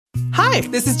Hi,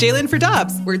 this is Jalen for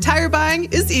Dobbs, where tire buying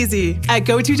is easy. At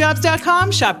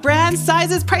GoToDobbs.com, shop brands,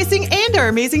 sizes, pricing, and our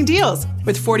amazing deals.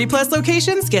 With 40-plus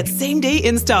locations, get same-day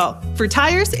install. For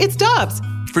tires, it's Dobbs.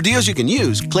 For deals you can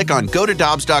use, click on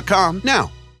GoToDobbs.com now.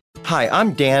 Hi,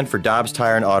 I'm Dan for Dobbs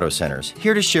Tire and Auto Centers,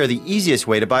 here to share the easiest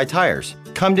way to buy tires.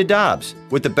 Come to Dobbs.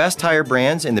 With the best tire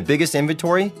brands and the biggest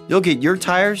inventory, you'll get your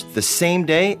tires the same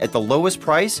day at the lowest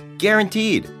price,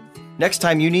 guaranteed. Next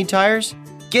time you need tires,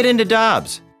 get into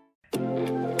Dobbs.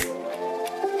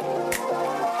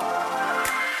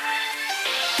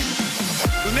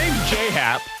 The name's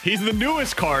J-Hap. He's the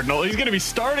newest Cardinal. He's going to be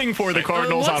starting for the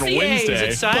Cardinals on Wednesday.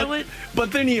 Is it silent?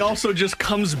 But then he also just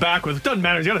comes back with, doesn't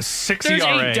matter, he's got a 6 There's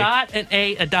ERA. a dot and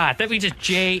a dot. That means it's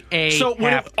J-A. So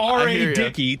when Hap. R.A.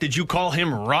 Dickey, did you call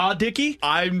him Raw Dickey?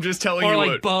 I'm just telling Or you like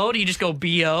what. Bo, do you just go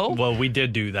B-O? Well, we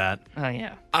did do that. Oh,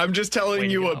 yeah. I'm just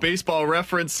telling you what Baseball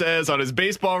Reference says. On his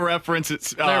Baseball Reference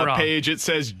page, it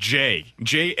says J.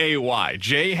 J-A-Y.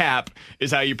 J-Hap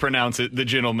is how you pronounce it, the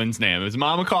gentleman's name. His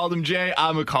mama called him Jay,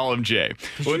 I'm going to call him Jay.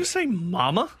 Did you say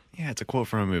mama? Yeah, it's a quote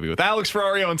from a movie. With Alex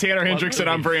Ferrario and Tanner Hendrickson,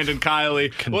 I'm Brandon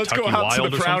Kiley. Let's go out to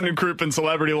the Brown and Crouppen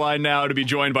Celebrity Line now to be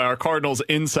joined by our Cardinals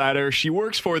insider. She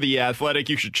works for The Athletic.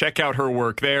 You should check out her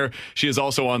work there. She is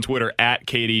also on Twitter at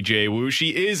Katie J. Wu. She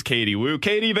is Katie Wu.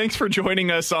 Katie, thanks for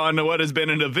joining us on what has been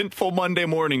an eventful Monday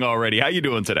morning already. How you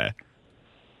doing today?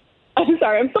 I'm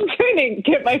sorry, I'm still trying to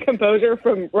get my composure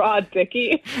from Rod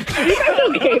Dickey. Are you guys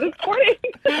okay this morning?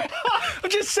 I'm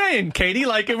just saying, Katie,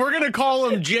 like, if we're going to call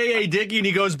him J.A. Dickey and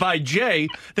he goes by J,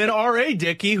 then R.A.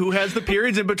 Dickey, who has the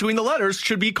periods in between the letters,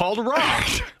 should be called Rob.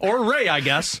 Or Ray, I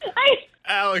guess.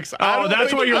 Alex,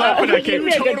 that's what you're laughing at, Katie.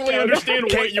 I totally understand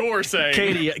what you're saying.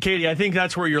 Katie, I think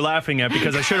that's where you're laughing at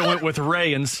because I should have went with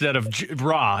Ray instead of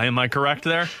Ra. Am I correct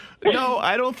there? No,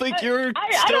 I don't think you're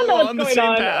I still don't know on the what's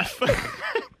same going path.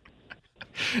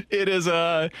 It is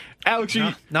Alex.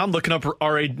 Now I'm looking up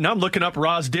Now I'm looking up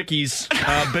Roz Dickey's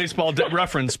baseball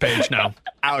reference page now.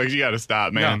 Alex, you got to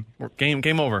stop, man. Yeah,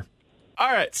 game over.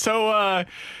 All right, so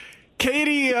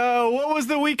Katie, what was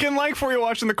the weekend like for you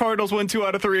watching the Cardinals win 2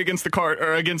 out of 3 against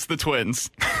against the Twins?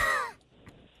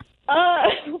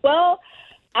 Well,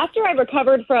 after I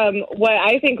recovered from what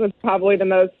I think was probably the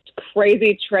most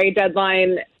crazy trade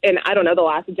deadline in the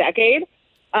last decade,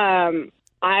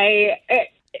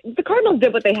 the Cardinals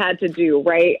did what they had to do,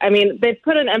 right? I mean, they've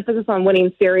put an emphasis on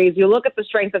winning series. You look at the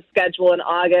strength of schedule in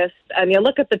August, and you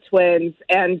look at the Twins,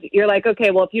 and you're like,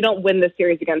 okay, well, if you don't win this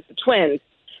series against the Twins,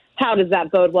 how does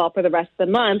that bode well for the rest of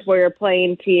the month where you're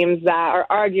playing teams that are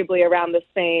arguably around the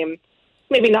same,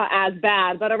 maybe not as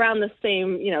bad, but around the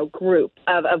same, group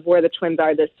of where the Twins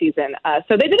are this season.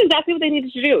 So they did exactly what they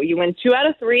needed to do. You win 2 out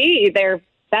of 3.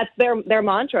 That's their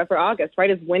mantra for August, right,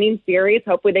 is winning series.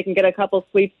 Hopefully they can get a couple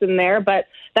sweeps in there, but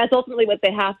that's ultimately what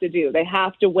they have to do. They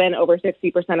have to win over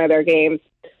 60% of their games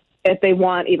if they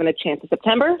want even a chance in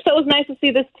September. So it was nice to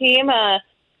see this team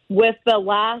with the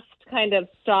last kind of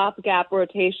stopgap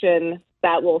rotation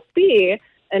that we'll see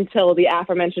until the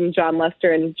aforementioned John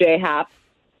Lester and Jay Happ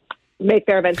make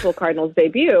their eventual Cardinals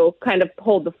debut, kind of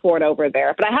hold the fort over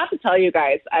there. But I have to tell you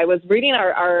guys, I was reading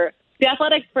The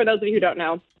Athletic, for those of you who don't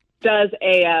know, does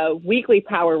a weekly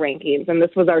power rankings, and this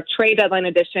was our trade deadline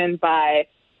edition by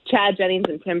Chad Jennings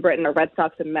and Tim Britton, a Red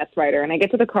Sox and Mets writer. And I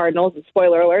get to the Cardinals, and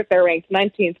spoiler alert, they're ranked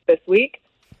 19th this week.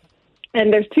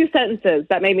 And there's 2 sentences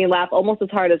that made me laugh almost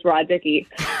as hard as Rod Dickey.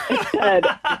 It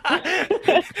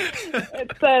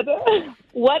said,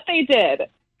 what they did,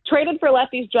 traded for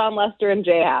lefties John Lester and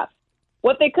Jay Happ.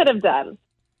 What they could have done,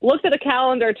 looked at a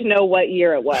calendar to know what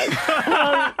year it was.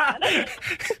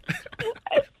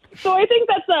 So I think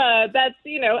that's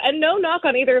and no knock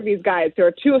on either of these guys who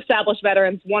are 2 established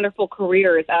veterans, wonderful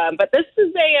careers. But this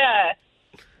is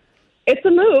it's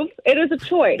a move. It is a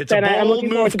choice, and I'm looking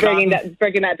forward to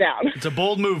breaking that down. It's a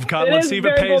bold move, Cotton. Let's see if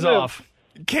it pays off.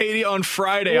 Katie, on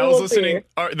Friday, I was listening.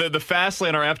 The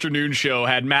Fastlane, our afternoon show,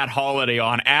 had Matt Holliday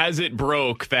on as it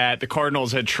broke that the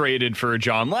Cardinals had traded for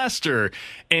John Lester.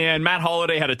 And Matt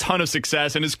Holliday had a ton of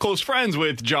success and is close friends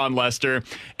with John Lester.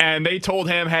 And they told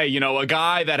him, hey, a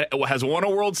guy that has won a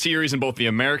World Series in both the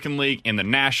American League and the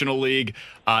National League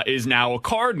is now a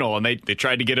Cardinal. And they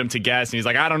tried to get him to guess. And he's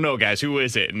like, I don't know, guys. Who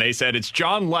is it? And they said, it's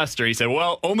John Lester. He said,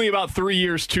 well, only about 3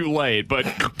 years too late, but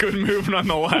good move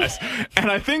nonetheless. And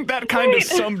I think that kind of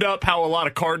summed up how a lot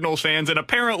of Cardinals fans and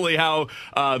apparently how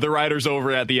the writers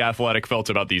over at The Athletic felt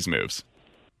about these moves.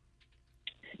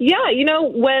 Yeah,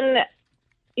 when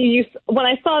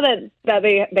I saw that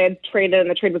they had traded and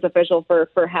the trade was official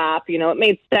for Happ, it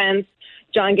made sense.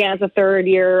 John Gann's a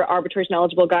third-year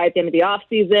arbitration-eligible guy at the end of the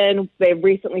offseason. They've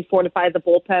recently fortified the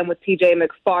bullpen with T.J.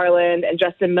 McFarland, and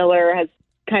Justin Miller has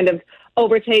kind of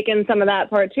overtaken some of that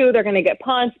part too. They're going to get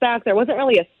Ponce back. There wasn't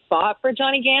really a spot for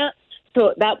Johnny Gant.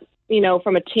 So that,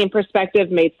 from a team perspective,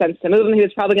 made sense to move him. He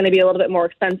was probably going to be a little bit more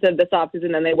expensive this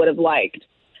offseason than they would have liked.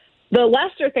 The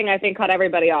Lester thing, I think, caught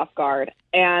everybody off guard.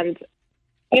 And,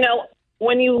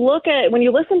 when you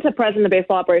listen to President of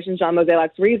Baseball Operations John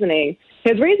Mozeliak's reasoning,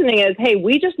 his reasoning is, hey,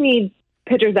 we just need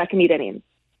pitchers that can eat innings.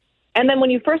 And then when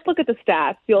you first look at the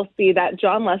stats, you'll see that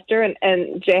John Lester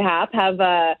and Jay Happ have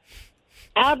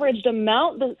averaged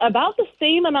about the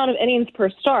same amount of innings per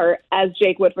start as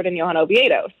Jake Woodford and Johan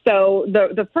Oviedo. So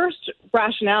the first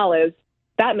rationale is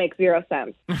that makes zero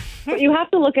sense. But you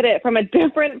have to look at it from a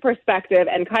different perspective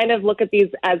and kind of look at these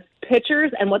as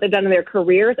pitchers and what they've done in their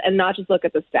careers and not just look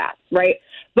at the stats, right?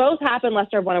 Both Happ and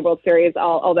Lester have won a World Series,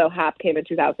 although Happ came in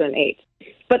 2008.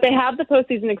 But they have the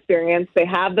postseason experience. They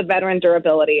have the veteran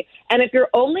durability. And if you're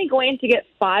only going to get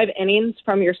 5 innings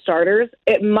from your starters,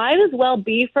 it might as well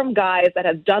be from guys that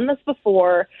have done this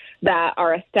before, that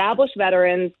are established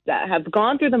veterans, that have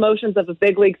gone through the motions of a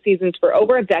big league season for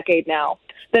over a decade now,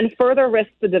 then further risk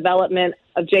the development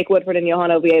of Jake Woodford and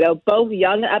Johan Oviedo, both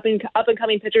young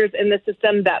up-and-coming pitchers in the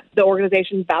system that the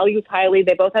organization values highly.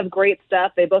 They both have great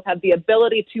stuff. They both have the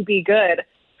ability to be good.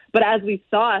 But as we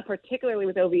saw, particularly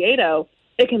with Oviedo,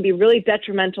 it can be really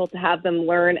detrimental to have them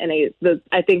learn in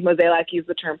I think Mozeliak used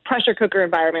the term pressure cooker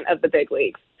environment of the big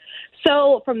leagues.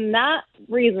 So from that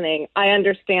reasoning, I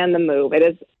understand the move. It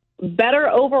is better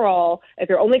overall, if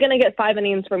you're only going to get 5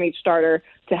 innings from each starter,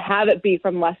 to have it be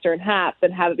from Lester and Happ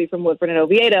than have it be from Woodford and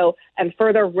Oviedo and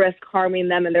further risk harming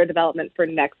them in their development for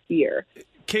next year.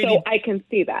 Katie, so I can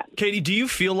see that. Katie, do you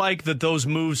feel like that those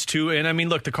moves too, and I mean,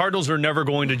 look, the Cardinals are never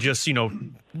going to just,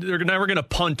 they're never going to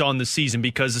punt on the season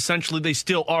because essentially they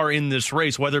still are in this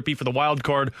race, whether it be for the wild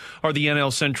card or the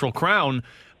NL Central crown.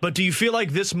 But do you feel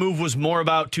like this move was more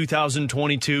about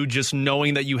 2022, just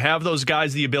knowing that you have those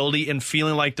guys, the ability, and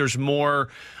feeling like there's more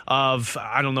of,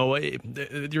 I don't know,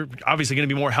 you're obviously going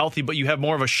to be more healthy, but you have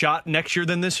more of a shot next year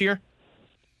than this year?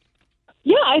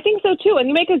 Yeah, I think so too. And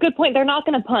you make a good point. They're not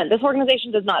going to punt. This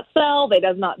organization does not sell. They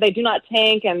do not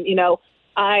tank. And,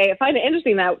 I find it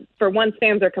interesting that for once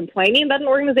fans are complaining that an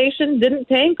organization didn't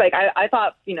tank. Like I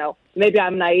thought, maybe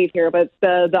I'm naive here, but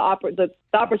the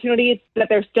opportunity that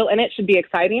they're still in it should be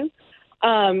exciting.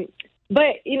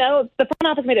 But the front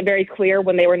office made it very clear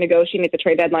when they were negotiating at the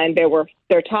trade deadline,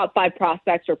 their top 5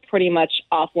 prospects were pretty much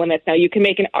off limits. Now you can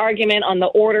make an argument on the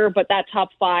order, but that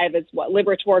top 5 is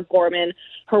Liberatore, Gorman,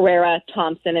 Herrera,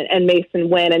 Thompson, and Mason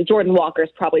Wynn, and Jordan Walker's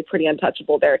probably pretty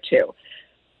untouchable there too.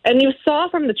 And you saw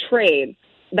from the trade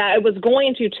that it was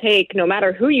going to take, no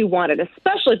matter who you wanted,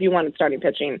 especially if you wanted starting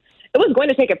pitching, it was going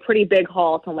to take a pretty big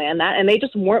haul to land that, and they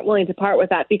just weren't willing to part with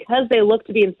that because they look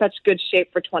to be in such good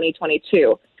shape for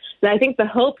 2022. And I think the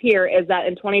hope here is that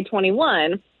in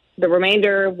 2021, the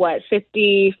remainder,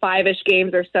 55-ish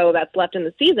games or so that's left in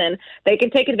the season, they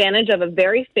can take advantage of a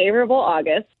very favorable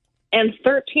August and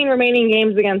 13 remaining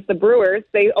games against the Brewers.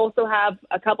 They also have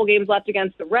a couple games left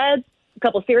against the Reds, a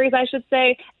couple series, I should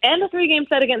say, and a 3-game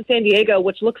set against San Diego,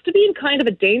 which looks to be in kind of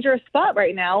a dangerous spot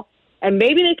right now, and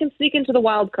maybe they can sneak into the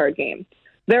wild card game.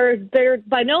 They're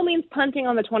by no means punting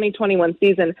on the 2021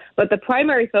 season, but the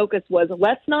primary focus was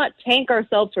let's not tank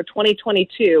ourselves for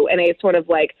 2022 in a sort of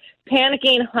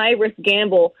panicking high-risk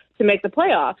gamble to make the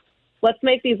playoffs. Let's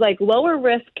make these lower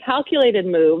risk calculated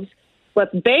moves.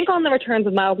 Let's bank on the returns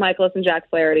of Miles Michaelis and Jack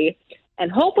Flaherty, and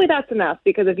hopefully that's enough,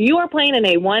 because if you are playing in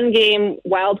a 1-game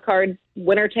wild card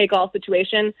winner-take-all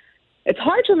situation, it's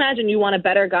hard to imagine you want a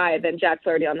better guy than Jack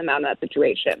Flaherty on the mound in that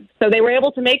situation. So they were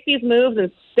able to make these moves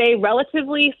and stay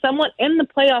relatively somewhat in the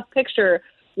playoff picture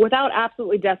without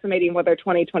absolutely decimating what their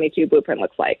 2022 blueprint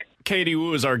looks like. Katie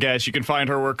Woo is our guest. You can find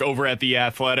her work over at The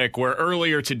Athletic, where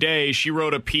earlier today she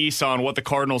wrote a piece on what the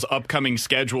Cardinals' upcoming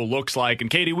schedule looks like. And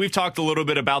Katie, we've talked a little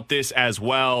bit about this as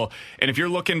well. And if you're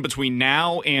looking between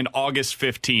now and August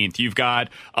 15th, you've got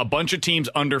a bunch of teams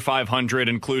under 500,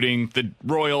 including the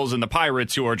Royals and the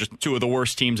Pirates, who are just 2 of the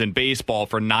worst teams in baseball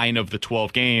for 9 of the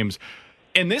 12 games.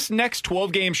 In this next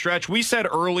 12-game stretch, we said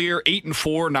earlier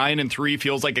 8-4, 9-3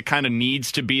 feels like it kind of needs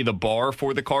to be the bar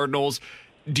for the Cardinals.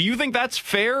 Do you think that's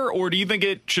fair, or do you think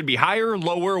it should be higher,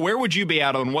 lower? Where would you be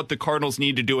at on what the Cardinals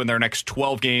need to do in their next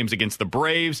 12 games against the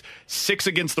Braves, 6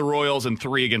 against the Royals, and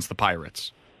 3 against the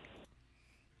Pirates?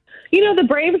 The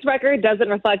Braves record doesn't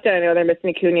reflect it. I know they're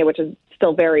missing Acuna, which is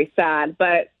still very sad.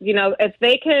 But, if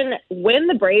they can win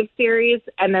the Braves series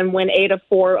and then win 8 of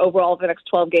 4 overall for the next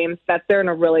 12 games, they're in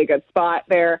a really good spot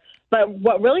there. But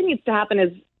what really needs to happen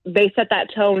is they set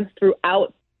that tone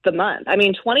throughout the month.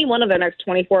 21 of their next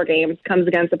 24 games comes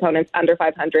against opponents under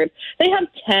 500. They have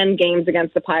 10 games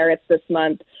against the Pirates this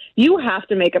month. you have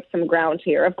to make up some ground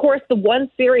here. Of course, the one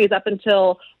series up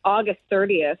until August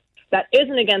 30th that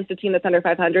isn't against a team that's under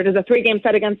 500 is a 3-game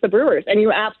set against the Brewers, and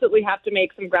you absolutely have to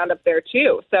make some ground up there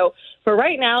too. So for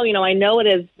right now, I know it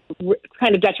is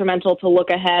kind of detrimental to look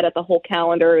ahead at the whole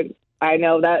calendar. I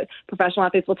know that professional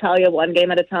athletes will tell you 1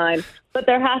 game at a time, but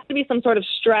there has to be some sort of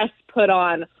stress put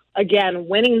on, again,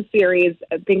 winning series.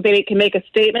 I think they can make a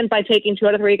statement by taking 2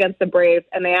 out of 3 against the Braves,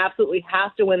 and they absolutely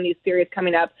have to win these series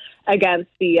coming up against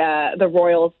the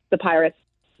Royals, the Pirates,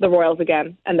 the Royals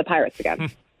again, and the Pirates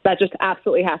again. That just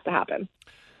absolutely has to happen.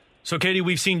 So, Katie,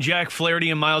 we've seen Jack Flaherty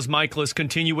and Miles Mikolas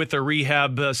continue with their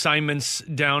rehab assignments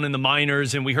down in the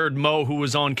minors, and we heard Mo, who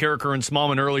was on Carricker and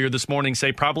Smallman earlier this morning,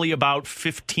 say probably about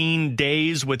 15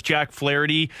 days with Jack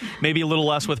Flaherty, maybe a little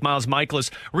less with Miles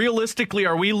Mikolas. Realistically,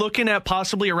 are we looking at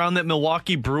possibly around that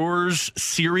Milwaukee Brewers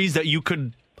series that you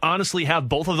could honestly have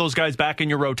both of those guys back in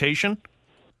your rotation?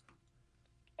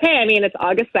 Hey, I mean, it's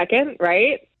August 2nd,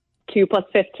 right? 2 plus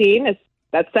 15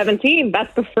 that's 17.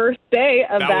 That's the first day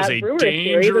of that Brewers series. That was a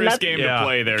dangerous game to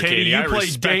play there, Katie. I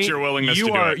respect your willingness to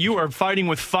do it. You are fighting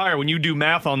with fire when you do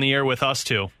math on the air with us,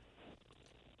 too.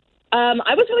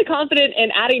 I was really confident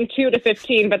in adding 2 to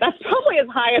 15, but that's probably as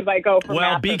high as I go for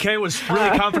math. BK was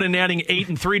really confident in adding 8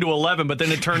 and 3 to 11, but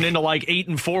then it turned into like 8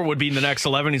 and 4 would be in the next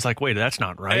 11. He's like, wait, that's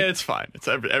not right. It's fine.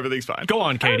 Everything's fine. Go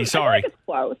on, Katie. Sorry. I think it's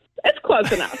close. It's close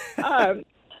enough.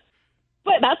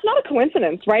 But that's not a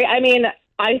coincidence, right? I mean,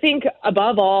 I think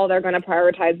above all, they're going to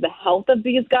prioritize the health of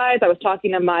these guys. I was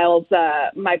talking to Miles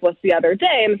Mikolas the other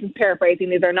day, and this is paraphrasing.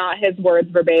 These are not his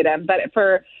words verbatim. But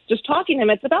for just talking to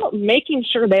him, it's about making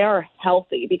sure they are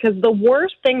healthy, because the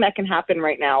worst thing that can happen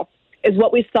right now is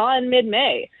what we saw in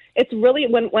mid-May. It's really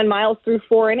when Miles threw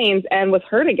 4 innings and was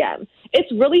hurt again.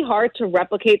 It's really hard to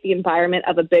replicate the environment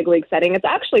of a big league setting. It's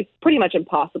actually pretty much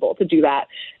impossible to do that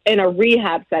in a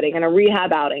rehab setting, in a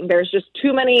rehab outing. There's just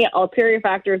too many ulterior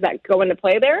factors that go into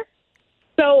play there.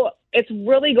 So it's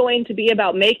really going to be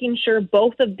about making sure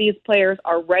both of these players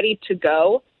are ready to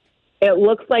go. It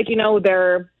looks like,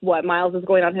 Miles is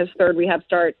going on his 3rd rehab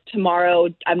start tomorrow.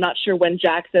 I'm not sure when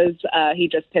Jack says he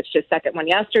just pitched his 2nd one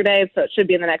yesterday, so it should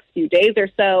be in the next few days or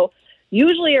so.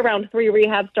 Usually around 3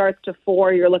 rehab starts to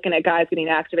 4, you're looking at guys getting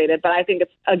activated, but I think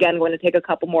it's, again, going to take a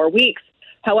couple more weeks.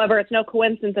 However, it's no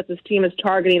coincidence that this team is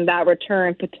targeting that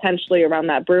return potentially around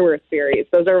that Brewers series.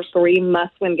 Those are 3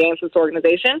 must-win games for this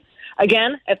organization.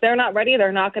 Again, if they're not ready,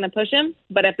 they're not going to push him,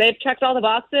 but if they've checked all the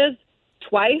boxes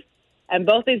twice, and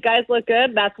both these guys look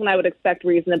good, that's when I would expect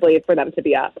reasonably for them to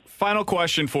be up. Final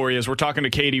question for you as we're talking to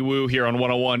Katie Woo here on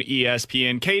 101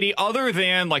 ESPN. Katie, other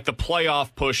than like the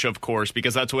playoff push, of course,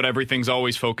 because that's what everything's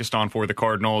always focused on for the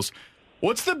Cardinals,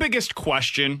 what's the biggest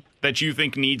question that you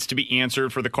think needs to be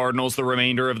answered for the Cardinals the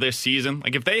remainder of this season?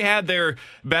 Like if they had their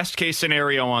best case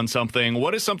scenario on something,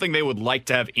 what is something they would like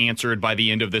to have answered by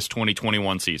the end of this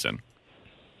 2021 season?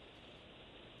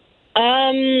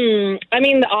 I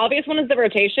mean, the obvious one is the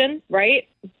rotation, right?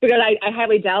 Because I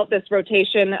highly doubt this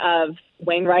rotation of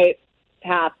Wainwright,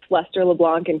 Happ, Lester,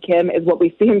 LeBlanc, and Kim is what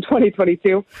we see in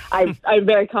 2022. I'm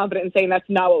very confident in saying that's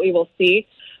not what we will see.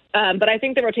 But I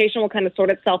think the rotation will kind of sort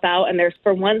itself out, and there's,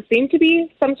 for one, seem to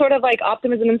be some sort of like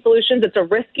optimism in solutions. It's a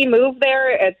risky move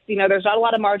there. It's, there's not a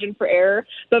lot of margin for error.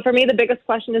 But for me, the biggest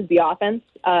question is the offense.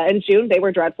 In June, they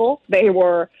were dreadful. They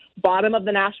were bottom of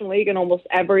the National League in almost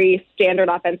every standard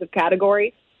offensive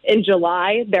category. In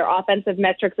July, their offensive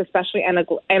metrics, especially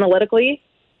analytically,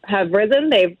 have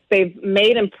risen. They've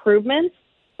made improvements,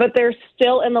 but they're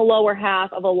still in the lower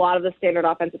half of a lot of the standard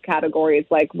offensive categories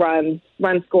like runs,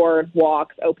 run scored,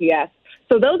 walks, OPS.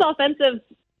 So those offensive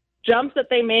jumps that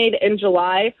they made in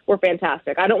July were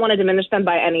fantastic. I don't want to diminish them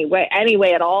by any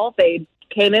way at all. They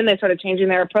came in, they started changing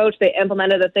their approach. They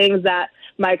implemented the things that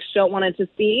Mike Schilt wanted to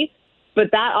see. But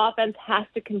that offense has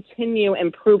to continue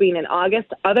improving in August.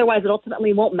 Otherwise, it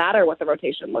ultimately won't matter what the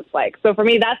rotation looks like. So for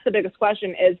me, that's the biggest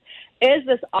question is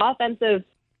this offensive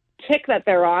tick that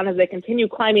they're on as they continue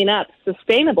climbing up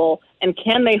sustainable, and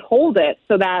can they hold it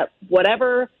so that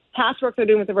whatever patchwork they're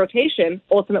doing with the rotation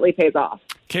ultimately pays off?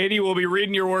 Katie, we'll be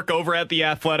reading your work over at The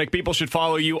Athletic. People should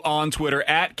follow you on Twitter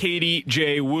at Katie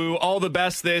J. Woo. All the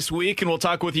best this week, and we'll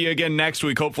talk with you again next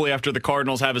week, hopefully after the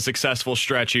Cardinals have a successful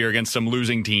stretch here against some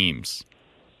losing teams.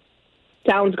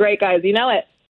 Sounds great, guys. You know it.